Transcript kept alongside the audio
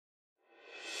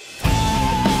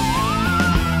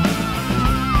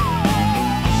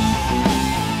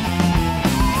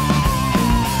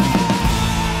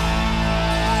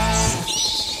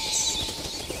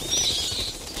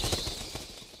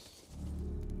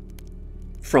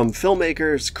From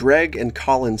filmmakers Greg and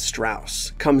Colin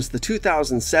Strause comes the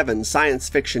 2007 science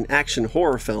fiction action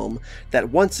horror film that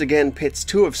once again pits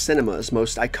two of cinema's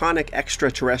most iconic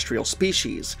extraterrestrial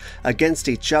species against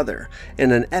each other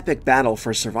in an epic battle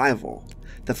for survival.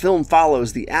 The film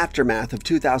follows the aftermath of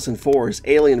 2004's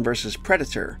Alien vs.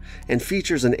 Predator and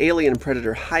features an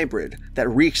alien-predator hybrid that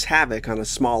wreaks havoc on a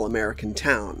small American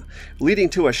town, leading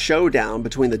to a showdown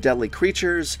between the deadly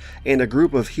creatures and a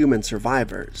group of human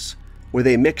survivors. With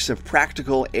a mix of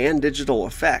practical and digital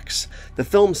effects, the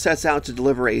film sets out to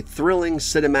deliver a thrilling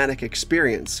cinematic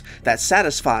experience that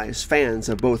satisfies fans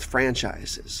of both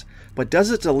franchises. But does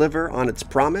it deliver on its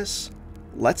promise?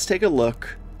 Let's take a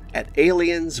look at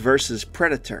Aliens vs.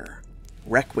 Predator: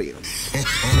 Requiem.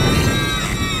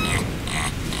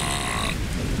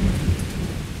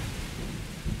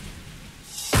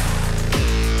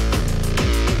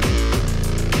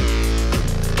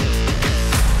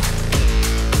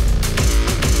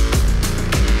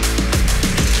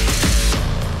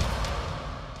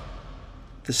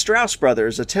 The Strause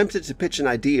brothers attempted to pitch an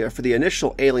idea for the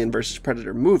initial Alien vs.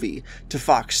 Predator movie to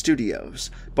Fox Studios,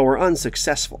 but were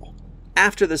unsuccessful.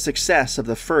 After the success of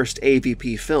the first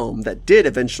AVP film that did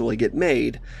eventually get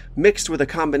made, mixed with a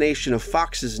combination of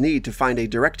Fox's need to find a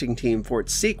directing team for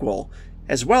its sequel,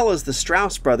 as well as the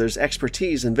Strause brothers'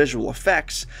 expertise in visual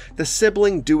effects, the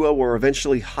sibling duo were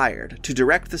eventually hired to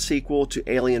direct the sequel to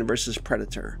Alien vs.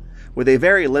 Predator, with a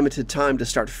very limited time to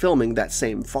start filming that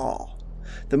same fall.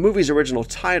 The movie's original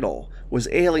title was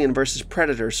Alien vs.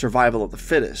 Predator: Survival of the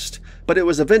Fittest, but it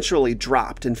was eventually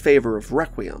dropped in favor of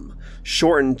Requiem,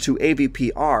 shortened to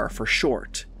AVPR for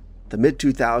short. The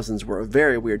mid-2000s were a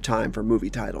very weird time for movie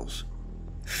titles.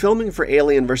 Filming for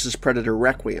Alien vs. Predator: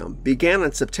 Requiem began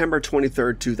on September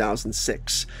 23,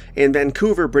 2006, in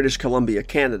Vancouver, British Columbia,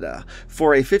 Canada,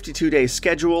 for a 52-day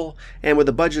schedule and with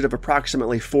a budget of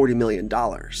approximately $40 million.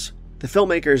 The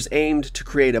filmmakers aimed to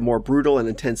create a more brutal and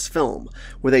intense film,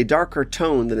 with a darker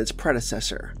tone than its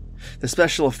predecessor. The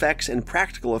special effects and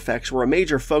practical effects were a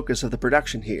major focus of the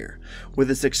production here,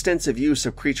 with its extensive use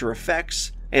of creature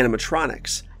effects,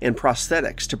 animatronics, and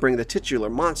prosthetics to bring the titular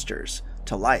monsters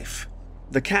to life.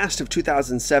 The cast of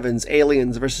 2007's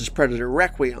Aliens vs. Predator: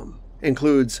 Requiem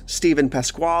includes Steven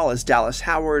Pasquale as Dallas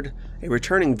Howard, a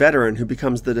returning veteran who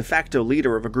becomes the de facto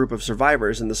leader of a group of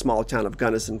survivors in the small town of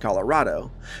Gunnison,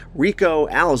 Colorado, Reiko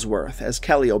Aylesworth as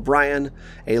Kelly O'Brien,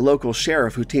 a local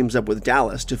sheriff who teams up with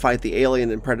Dallas to fight the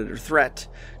alien and predator threat,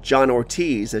 John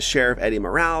Ortiz as Sheriff Eddie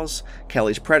Morales,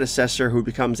 Kelly's predecessor who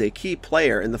becomes a key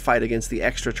player in the fight against the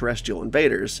extraterrestrial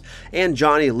invaders, and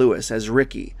Johnny Lewis as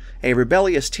Ricky, a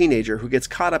rebellious teenager who gets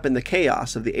caught up in the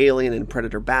chaos of the alien and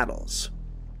predator battles.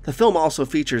 The film also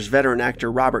features veteran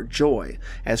actor Robert Joy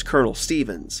as Colonel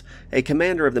Stevens, a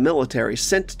commander of the military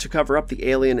sent to cover up the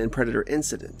alien and predator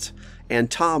incident,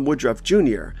 and Tom Woodruff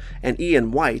Jr. and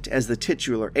Ian White as the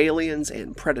titular aliens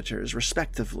and predators,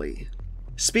 respectively.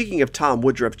 Speaking of Tom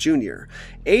Woodruff Jr.,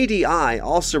 ADI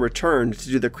also returned to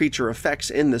do the creature effects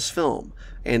in this film,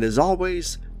 and as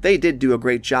always, they did do a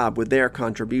great job with their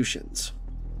contributions.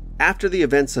 After the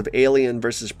events of Alien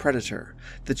vs. Predator,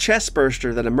 the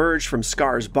chestburster that emerged from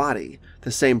Scar's body,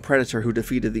 the same predator who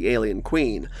defeated the alien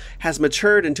queen, has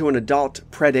matured into an adult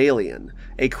predalien,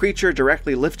 a creature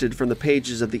directly lifted from the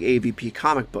pages of the AVP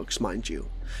comic books, mind you.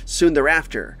 Soon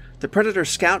thereafter, the Predator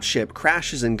scout ship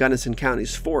crashes in Gunnison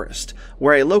County's forest,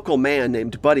 where a local man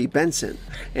named Buddy Benson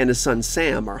and his son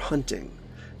Sam are hunting.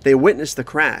 They witness the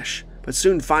crash, but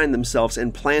soon find themselves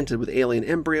implanted with alien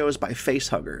embryos by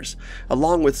facehuggers,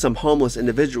 along with some homeless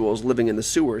individuals living in the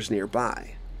sewers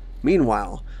nearby.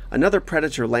 Meanwhile, another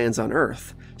predator lands on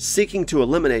Earth, seeking to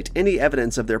eliminate any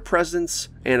evidence of their presence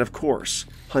and, of course,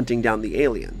 hunting down the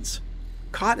aliens.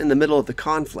 Caught in the middle of the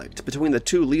conflict between the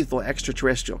two lethal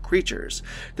extraterrestrial creatures,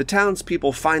 the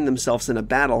townspeople find themselves in a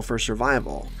battle for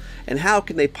survival. And how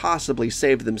can they possibly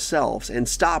save themselves and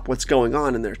stop what's going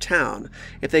on in their town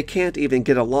if they can't even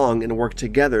get along and work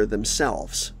together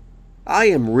themselves? I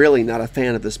am really not a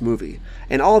fan of this movie,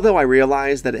 and although I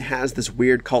realize that it has this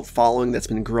weird cult following that's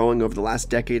been growing over the last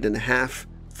decade and a half,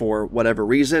 for whatever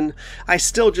reason, I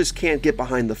still just can't get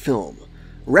behind the film.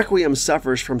 Requiem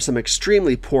suffers from some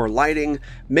extremely poor lighting,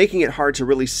 making it hard to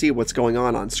really see what's going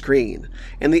on screen,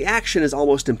 and the action is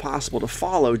almost impossible to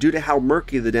follow due to how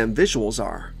murky the damn visuals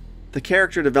are. The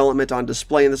character development on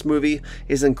display in this movie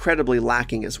is incredibly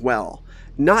lacking as well.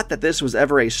 Not that this was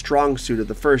ever a strong suit of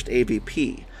the first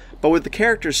AVP, but with the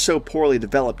characters so poorly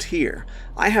developed here,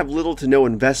 I have little to no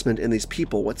investment in these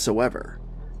people whatsoever.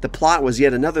 The plot was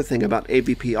yet another thing about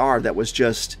AVPR that was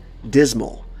just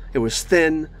dismal. It was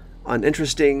thin,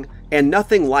 uninteresting, and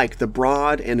nothing like the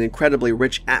broad and incredibly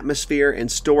rich atmosphere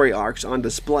and story arcs on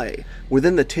display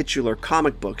within the titular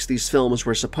comic books these films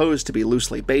were supposed to be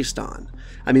loosely based on.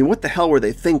 I mean, what the hell were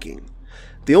they thinking?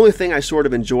 The only thing I sort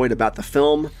of enjoyed about the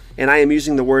film, and I am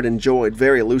using the word enjoyed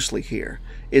very loosely here,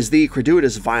 is the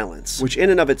gratuitous violence, which in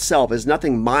and of itself is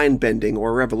nothing mind-bending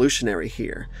or revolutionary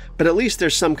here, but at least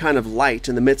there's some kind of light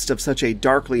in the midst of such a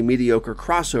darkly mediocre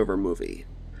crossover movie.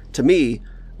 To me,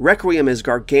 Requiem is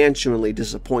gargantuanly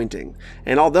disappointing,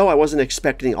 and although I wasn't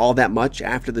expecting all that much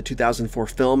after the 2004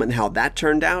 film and how that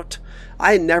turned out,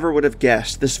 I never would have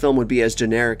guessed this film would be as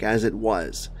generic as it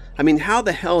was. I mean, how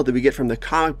the hell did we get from the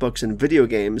comic books and video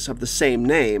games of the same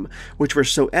name, which were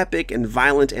so epic and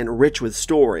violent and rich with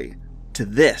story, to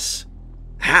this?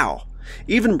 How?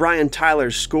 Even Brian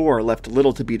Tyler's score left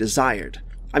little to be desired.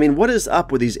 I mean, what is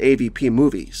up with these AVP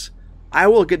movies? I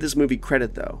will give this movie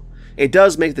credit though. It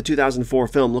does make the 2004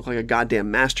 film look like a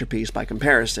goddamn masterpiece by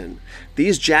comparison.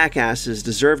 These jackasses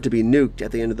deserve to be nuked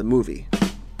at the end of the movie.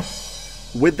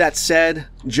 With that said,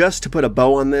 just to put a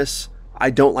bow on this, I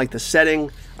don't like the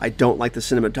setting, I don't like the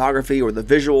cinematography or the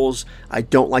visuals, I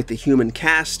don't like the human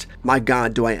cast. My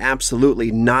god, do I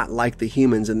absolutely not like the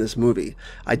humans in this movie.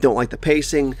 I don't like the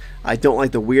pacing, I don't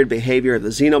like the weird behavior of the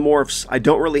xenomorphs, I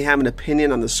don't really have an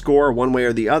opinion on the score one way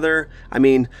or the other. I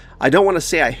mean, I don't want to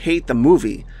say I hate the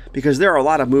movie, because there are a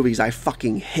lot of movies I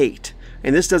fucking hate.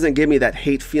 And this doesn't give me that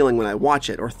hate feeling when I watch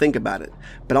it or think about it.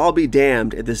 But I'll be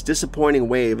damned if this disappointing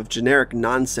wave of generic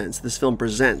nonsense this film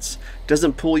presents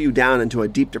doesn't pull you down into a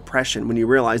deep depression when you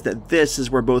realize that this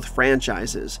is where both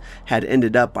franchises had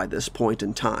ended up by this point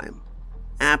in time.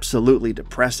 Absolutely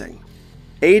depressing.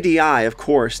 ADI, of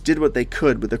course, did what they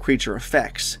could with the creature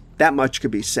effects. That much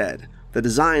could be said. The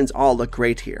designs all look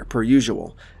great here, per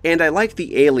usual, and I like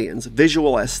the aliens'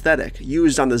 visual aesthetic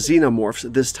used on the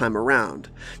xenomorphs this time around,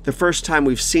 the first time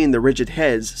we've seen the rigid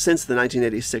heads since the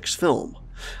 1986 film.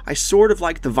 I sort of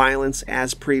like the violence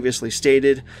as previously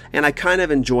stated, and I kind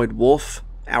of enjoyed Wolf,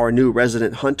 our new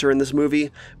resident hunter in this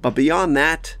movie, but beyond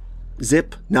that,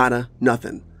 zip, nada,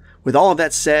 nothing. With all of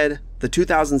that said, the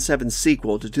 2007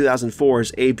 sequel to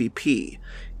 2004's AVP,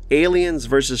 Aliens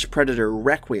vs. Predator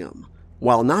Requiem,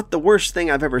 while not the worst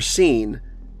thing I've ever seen,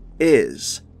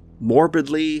 is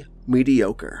morbidly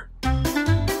mediocre.